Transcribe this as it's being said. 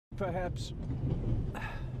perhaps...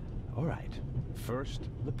 All right. First,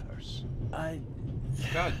 the purse.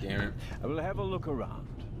 God damn it. I will have a look around.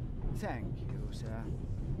 Thank you, sir.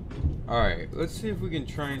 Alright, let's see if we can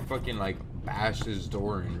try and fucking, like, bash his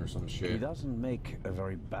door in or some He shit. doesn't make a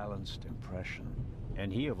very balanced impression.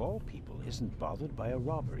 And he, of all people, isn't bothered by a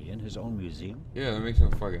robbery in his own museum. Yeah, that makes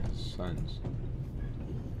no fucking sense.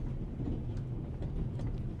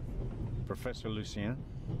 Professor Lucien?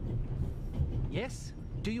 Yes?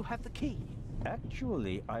 Do you have the key?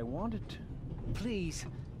 Actually, I wanted to... Please.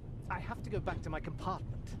 I have to go back to my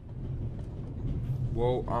compartment.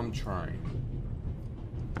 Well, I'm trying.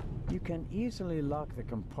 You can easily lock the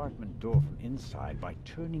compartment door from inside by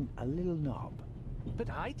turning a little knob.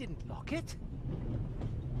 But I didn't lock it.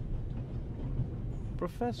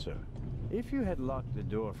 Professor, if you had locked the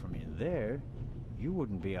door from in there, you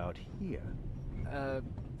wouldn't be out here.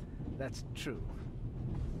 That's true.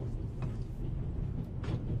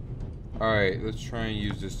 Alright, let's try and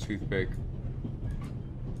use this toothpick.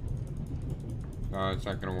 No, it's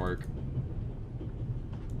not gonna work.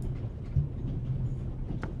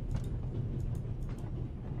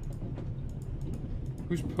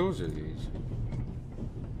 Whose pills are these?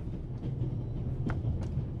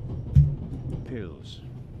 Pills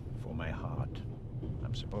for my heart.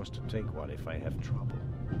 I'm supposed to take one if I have trouble.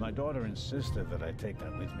 My daughter insisted that I take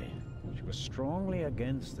that with me. She was strongly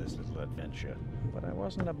against this little adventure, but I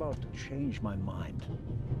wasn't about to change my mind.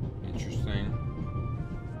 Interesting.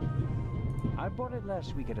 I bought it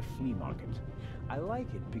last week at a flea market. I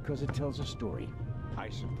like it because it tells a story. I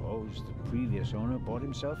suppose the previous owner bought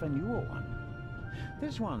himself a newer one.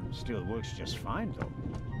 This one still works just fine, though.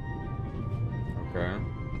 Okay.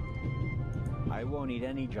 I won't need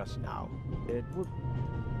any just now. It would...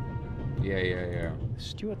 Yeah.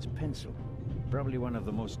 Stuart's pencil. Probably one of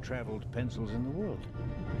the most traveled pencils in the world.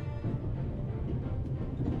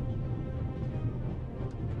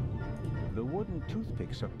 The wooden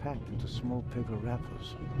toothpicks are packed into small paper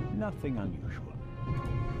wrappers. Nothing unusual.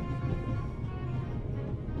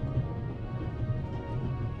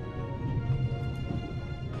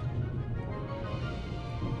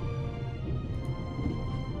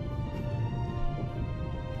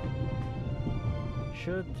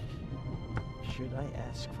 Should I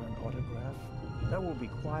ask for an autograph? That would be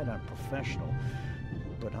quite unprofessional.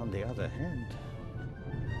 But on the other hand...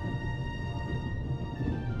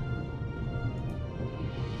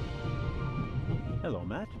 Hello,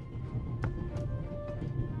 Matt.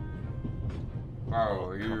 Wow,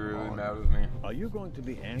 are you really mad with me? Are you going to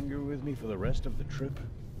be angry with me for the rest of the trip?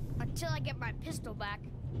 Until I get my pistol back.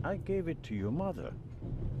 I gave it to your mother.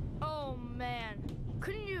 Oh, man.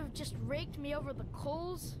 Couldn't you have just raked me over the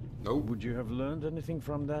coals? Nope. Would you have learned anything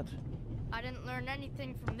from that? I didn't learn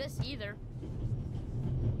anything from this either.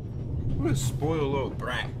 What a spoiled little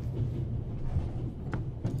brat.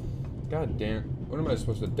 God damn. What am I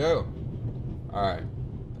supposed to do? Alright.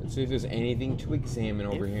 Let's see if there's anything to examine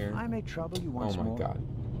over here. I may trouble you once more. Oh my god.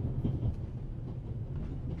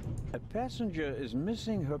 A passenger is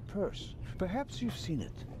missing her purse. Perhaps you've seen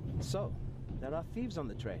it. So, there are thieves on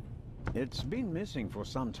the train. It's been missing for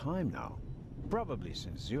some time now. Probably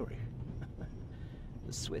since Zurich.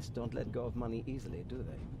 The Swiss don't let go of money easily, do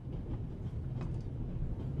they?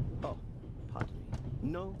 Oh, pardon me.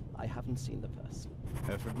 No, I haven't seen the purse.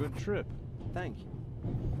 Have a good trip. Thank you.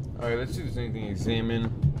 Alright, let's see if there's anything to examine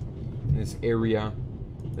in this area.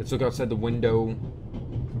 Let's look outside the window.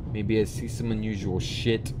 Maybe I see some unusual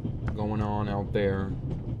shit going on out there.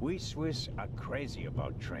 We Swiss are crazy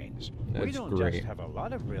about trains. That's we don't great. just have a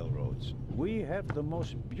lot of railroads. We have the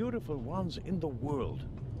most beautiful ones in the world.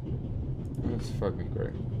 That's fucking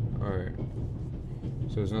great. Alright.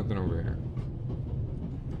 So there's nothing over here.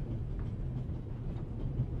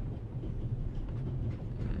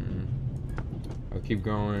 I'll keep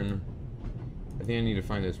going. I think I need to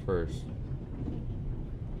find this purse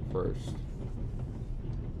first.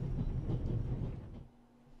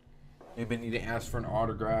 Maybe I need to ask for an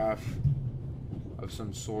autograph of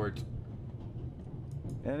some sort.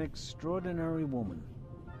 An extraordinary woman.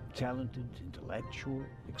 Talented, intellectual,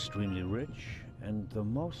 extremely rich, and the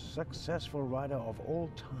most successful writer of all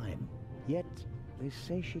time. Yet, they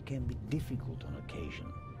say she can be difficult on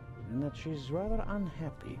occasion, and that she's rather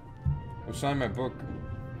unhappy. Well, sign my book.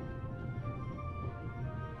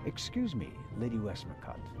 Excuse me, Lady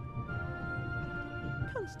Westmacott.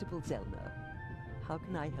 Constable Zellner, how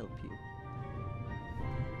can I help you?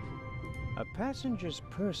 A passenger's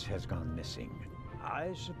purse has gone missing.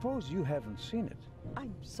 I suppose you haven't seen it.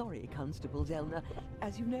 I'm sorry, Constable Zellner.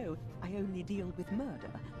 As you know, I only deal with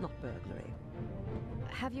murder, not burglary.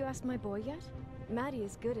 Have you asked my boy yet? Maddie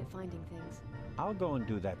is good at finding things. I'll go and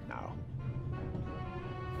do that now.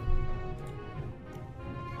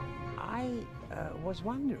 I was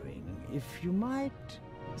wondering if you might,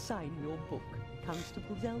 Sign your book,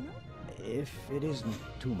 Constable Zelda? if it isn't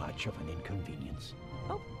too much of an inconvenience.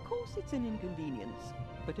 Of course it's an inconvenience,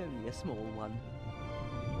 but only a small one.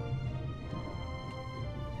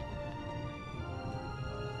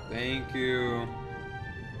 Thank you.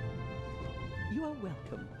 You are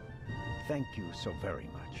welcome. Thank you so very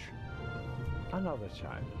much. Another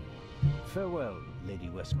time. Farewell, Lady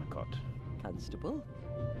Westmacott. Constable?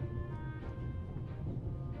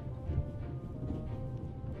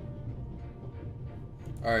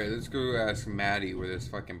 Alright, let's go ask Maddie where this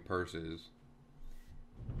fucking purse is.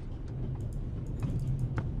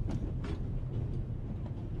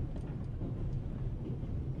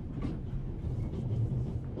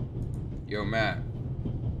 Yo, Matt.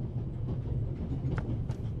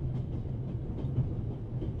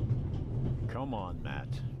 Come on, Matt.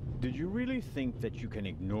 Did you really think that you can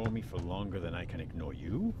ignore me for longer than I can ignore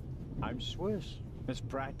you? I'm Swiss. It's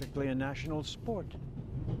practically a national sport.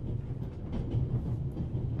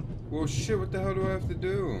 Well, shit, what the hell do I have to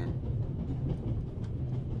do?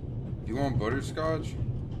 You want butterscotch?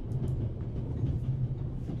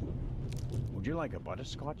 Would you like a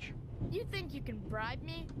butterscotch? You think you can bribe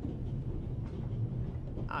me?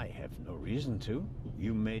 I have no reason to.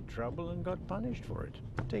 You made trouble and got punished for it.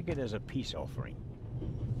 Take it as a peace offering.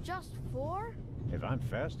 Just 4? If I'm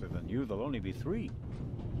faster than you, there'll only be 3.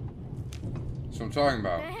 That's what I'm talking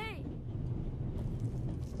about. Hey!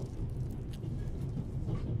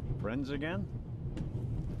 Friends again?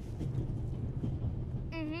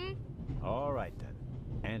 Mm-hmm. All right then.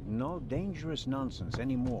 And no dangerous nonsense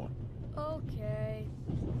anymore. Okay.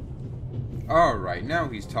 Alright, now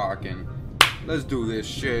he's talking. Let's do this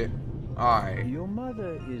shit. Alright. Your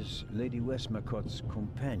mother is Lady Westmacott's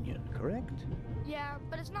companion, correct? Yeah,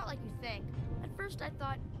 but it's not like you think. At first I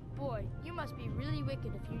thought, boy, you must be really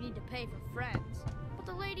wicked if you need to pay for friends. But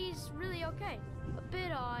the lady's really okay. A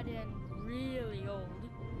bit odd and really old.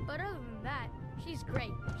 But other than that, she's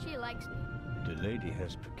great. She likes me. The lady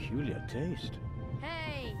has peculiar taste.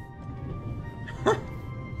 Hey!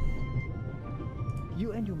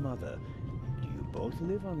 You and your mother, do you both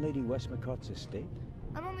live on Lady Westmacott's estate?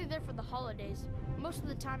 I'm only there for the holidays. Most of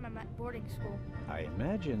the time I'm at boarding school. I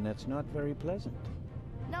imagine that's not very pleasant.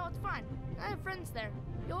 No, it's fine. I have friends there.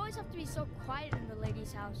 You always have to be so quiet in the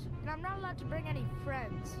lady's house, and I'm not allowed to bring any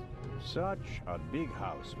friends. Such a big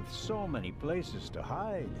house with so many places to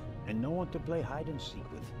hide, and no one to play hide and seek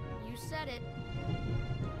with. You said it.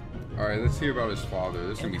 Alright, let's hear about his father.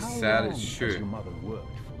 This is gonna be And how sad long as has shit. your mother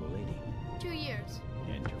worked for the lady? 2 years.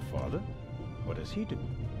 And your father? What does he do?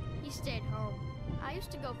 He stayed home. I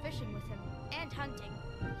used to go fishing with him, and hunting.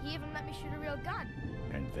 He even let me shoot a real gun.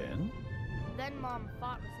 And then? Then Mom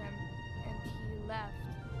fought with him, and he left.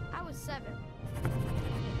 I was 7.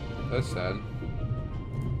 That's sad.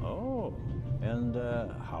 Oh, and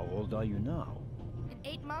how old are you now? In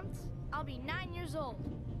 8 months, I'll be 9 years old.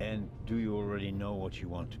 And do you already know what you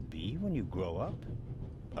want to be when you grow up?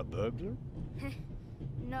 A burglar?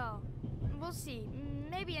 No. We'll see.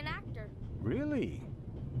 Maybe an actor. Really?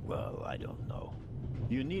 Well, I don't know.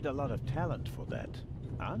 You need a lot of talent for that.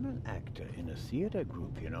 I'm an actor in a theater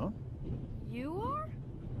group, you know? You are?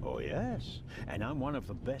 Oh, yes. And I'm one of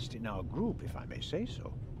the best in our group, if I may say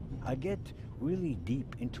so. I get really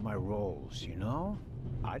deep into my roles, you know?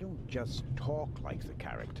 I don't just talk like the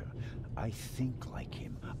character. I think like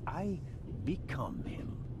him. I become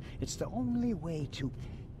him. It's the only way to...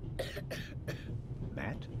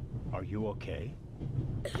 Matt, are you okay?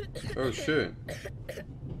 Oh shit.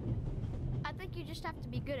 I think you just have to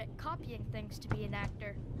be good at copying things to be an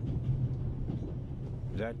actor.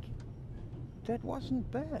 That wasn't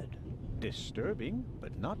bad. Disturbing,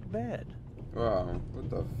 but not bad. Wow, what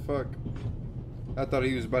the fuck? I thought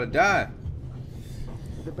he was about to die.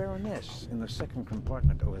 The Baroness in the second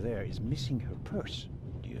compartment over there is missing her purse.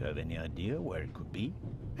 Do you have any idea where it could be?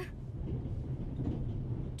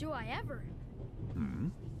 Do I ever? Hmm?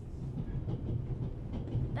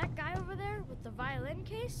 That guy over there with the violin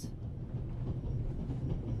case?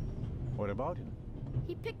 What about him?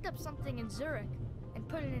 He picked up something in Zurich and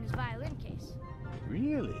put it in his violin case.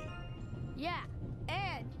 Really? Yeah,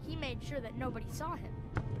 and he made sure that nobody saw him.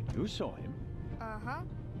 But you saw him. Uh-huh.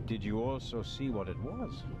 Did you also see what it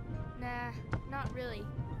was? Nah, not really.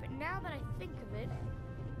 But now that I think of it,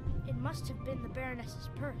 it must have been the Baroness's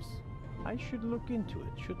purse. I should look into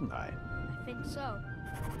it, shouldn't I? I think so.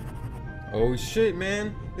 Oh shit,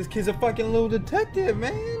 man. This kid's a fucking little detective,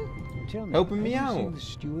 man. Tell me, Helping me have you seen out. the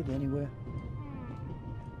steward anywhere?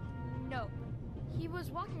 No. He was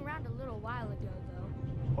walking around a little while ago,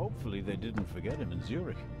 though. Hopefully they didn't forget him in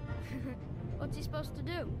Zurich. What's he supposed to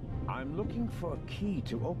do? I'm looking for a key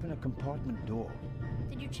to open a compartment door.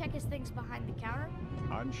 Did you check his things behind the counter?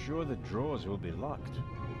 I'm sure the drawers will be locked.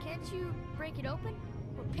 Can't you break it open?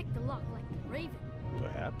 Or pick the lock like the Raven?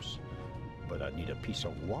 Perhaps. But I'd need a piece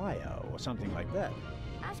of wire or something like that.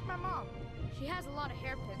 Ask my mom. She has a lot of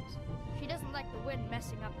hairpins. She doesn't like the wind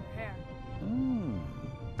messing up her hair.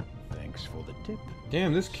 Thanks for the tip.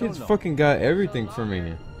 Damn, this kid's long. fucking got everything for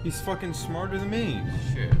me. He's fucking smarter than me.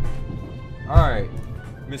 Shit. Alright,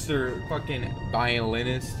 Mr. fucking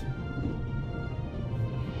Violinist.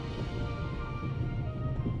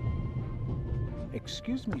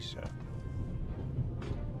 Excuse me, sir.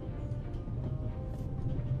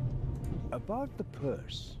 About the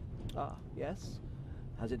purse. Ah, yes?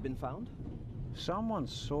 Has it been found? Someone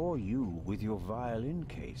saw you with your violin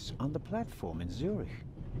case on the platform in Zurich.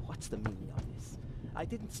 What's the meaning of this? I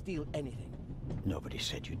didn't steal anything. Nobody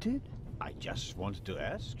said you did. I just wanted to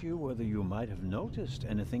ask you whether you might have noticed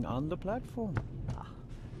anything on the platform. Ah,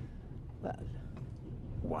 well,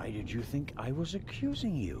 Why did you think I was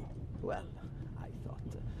accusing you? well, I thought,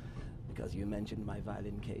 because you mentioned my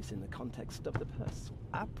violin case in the context of the purse.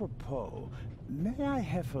 Apropos, may I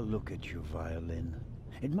have a look at your violin?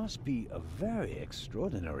 It must be a very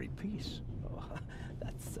extraordinary piece. Oh,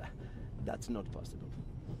 that's not possible.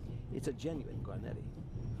 It's a genuine Guarneri.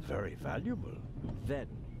 Very valuable. Very.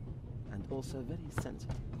 And also very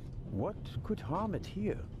sensitive. What could harm it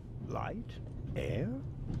here? Light? Air?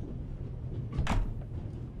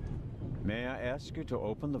 May I ask you to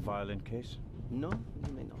open the violin case? No,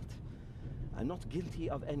 you may not. I'm not guilty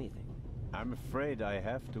of anything. I'm afraid I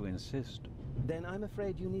have to insist. Then I'm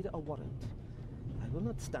afraid you need a warrant. I will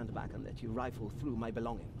not stand back and let you rifle through my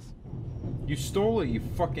belongings. You stole it, you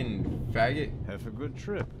fucking faggot. Have a good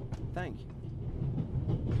trip. Thank you.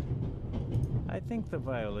 I think the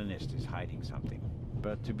violinist is hiding something.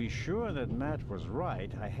 But to be sure that Matt was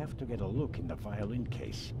right, I have to get a look in the violin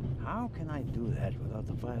case. How can I do that without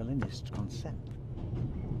the violinist's consent?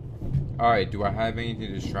 Alright, do I have anything to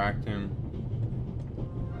distract him?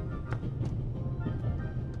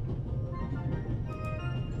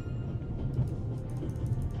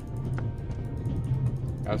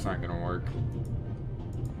 That's not gonna work.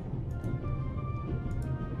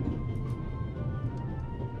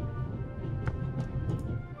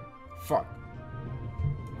 Fuck.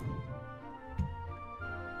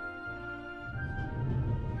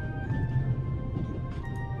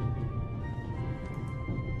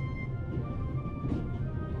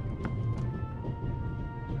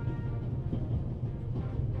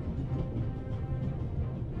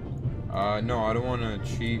 No, I don't want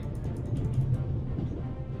to cheat.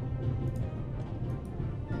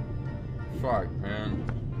 Fuck, man.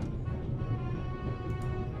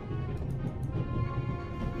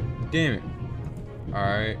 Damn it.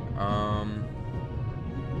 Alright,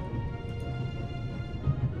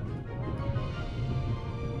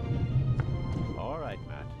 All right,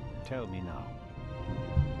 Matt. Tell me now.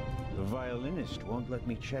 The violinist won't let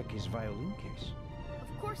me check his violin case.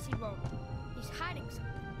 Of course he won't. He's hiding something.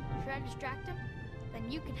 Should I distract him? Then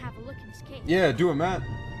you can have a look in his case. yeah, do it, Matt.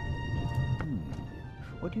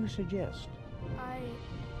 What do you suggest?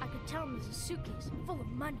 I could tell him there's a suitcase full of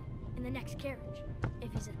money in the next carriage.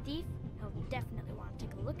 If he's a thief, he'll definitely want to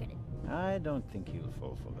take a look at it. I don't think he'll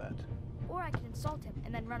fall for that. Or I could insult him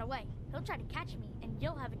and then run away. He'll try to catch me, and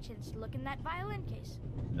you'll have a chance to look in that violin case.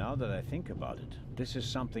 Now that I think about it, this is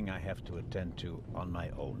something I have to attend to on my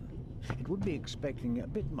own. It would be expecting a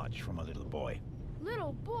bit much from a little boy.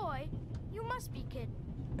 Little boy? You must be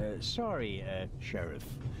kidding. Sorry, Sheriff,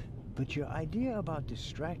 but your idea about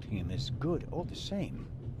distracting him is good all the same.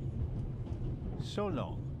 So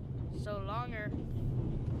long. So longer.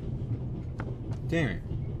 Damn it.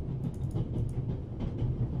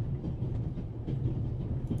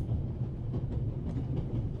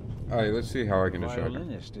 Alright, let's see how I can The distract him.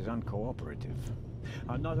 violinist is uncooperative.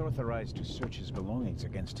 I'm not authorized to search his belongings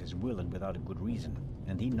against his will and without a good reason,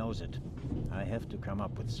 and he knows it. I have to come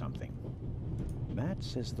up with something. Matt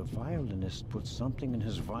says the violinist put something in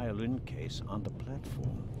his violin case on the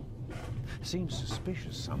platform. Seems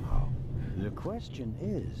suspicious somehow. The question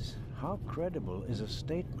is, how credible is a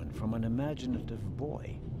statement from an imaginative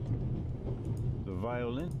boy? The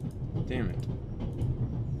violin? Damn it.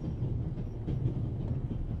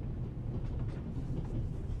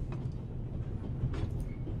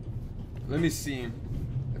 Let me see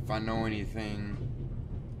if I know anything.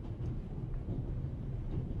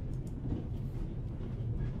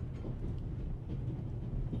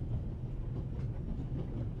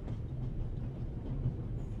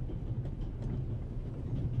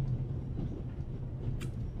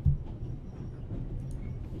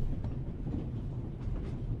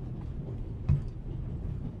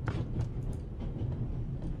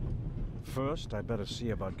 First, I better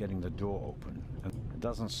see about getting the door open. It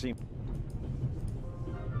doesn't seem...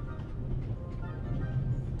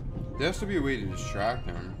 There has to be a way to distract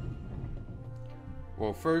him.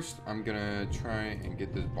 Well, first, I'm gonna try and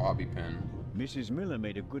get this bobby pin. Mrs. Miller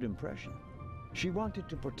made a good impression. She wanted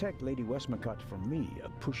to protect Lady Westmacott from me, a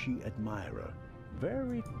pushy admirer.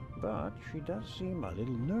 But she does seem a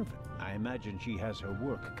little nervous. I imagine she has her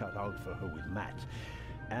work cut out for her with Matt.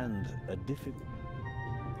 And a difficult...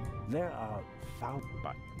 There are foul...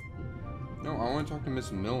 But... No, I want to talk to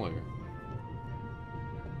Miss Miller.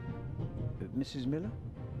 Mrs. Miller?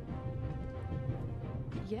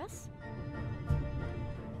 Yes?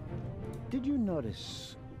 Did you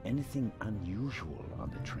notice anything unusual on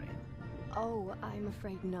the train? Oh, I'm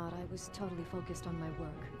afraid not. I was totally focused on my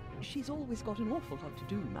work. She's always got an awful lot to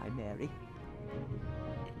do, my Mary.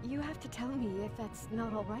 You have to tell me if that's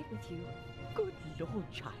not all right with you. Good Lord,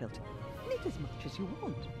 child. Knit as much as you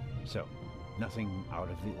want. So, nothing out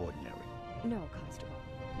of the ordinary. No, Constable.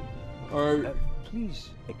 Alright.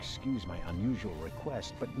 Please excuse my unusual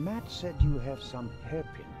request, but Matt said you have some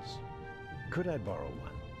hairpins. Could I borrow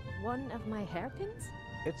one? One of my hairpins?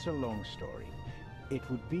 It's a long story. It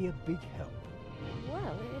would be a big help.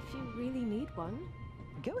 Well, if you really need one.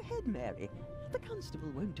 Go ahead, Mary. The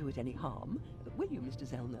constable won't do it any harm. Will you, Mr.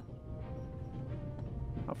 Zellner?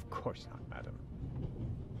 Of course not, madam.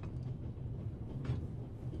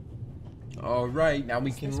 Alright, now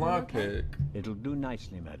we Is can this one okay? lockpick. It'll do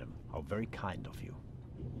nicely, madam. How very kind of you.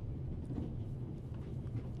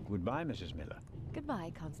 Goodbye, Mrs. Miller.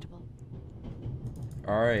 Goodbye, Constable.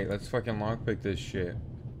 Alright, let's fucking lockpick this shit.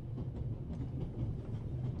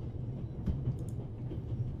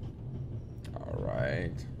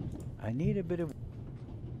 Alright. I need a bit of...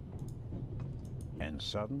 And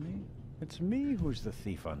suddenly, it's me who's the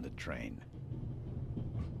thief on the train.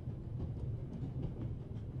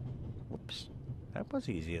 Whoops. That was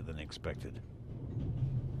easier than expected.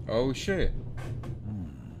 Oh shit.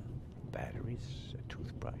 Batteries, a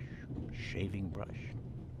toothbrush, shaving brush,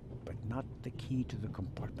 but not the key to the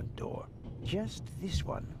compartment door. Just this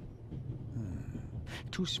one.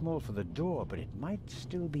 Too small for the door, but it might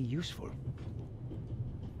still be useful.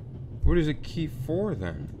 What is a key for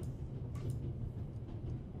then?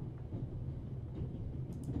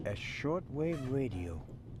 A shortwave radio.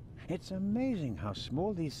 It's amazing how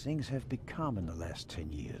small these things have become in the last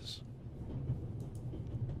 10 years.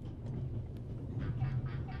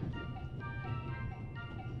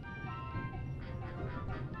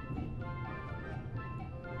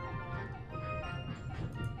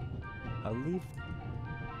 I'll leave...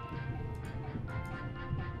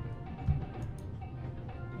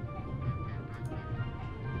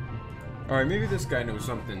 Alright, maybe this guy knows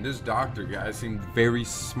something. This doctor guy seemed very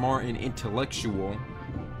smart and intellectual.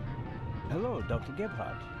 Hello, Dr.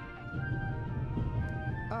 Gebhardt.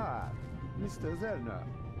 Ah, Mr. Zellner.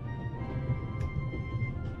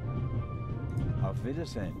 Auf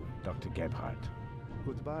Wiedersehen, Dr. Gebhardt.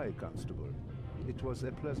 Goodbye, Constable. It was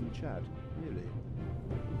a pleasant chat, really.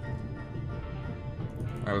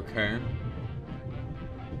 Okay.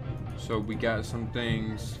 So we got some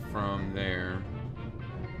things from there.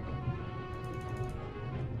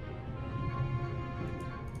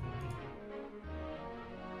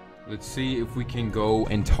 Let's see if we can go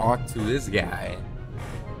and talk to this guy.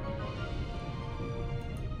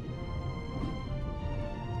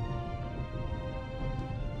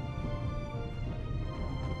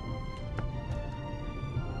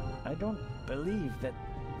 I don't believe that...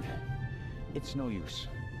 It's no use.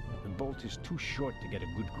 The bolt is too short to get a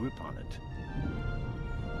good grip on it.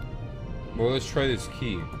 Well, let's try this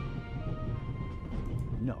key.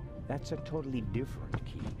 No, that's a totally different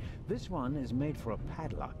key. This one is made for a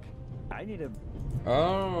padlock. I need a...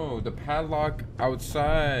 Oh, the padlock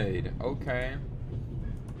outside. Okay.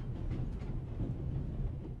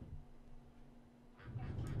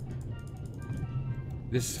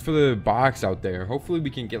 This is for the box out there. Hopefully we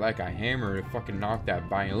can get like a hammer to fucking knock that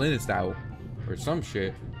violinist out. Or some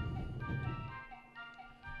shit.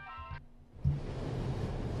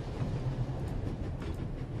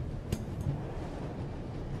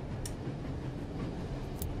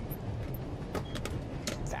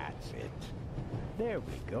 That's it. There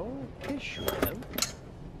we go. This should help.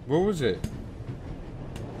 What was it?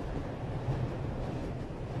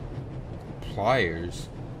 Pliers?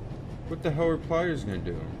 What the hell are pliers gonna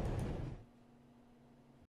do?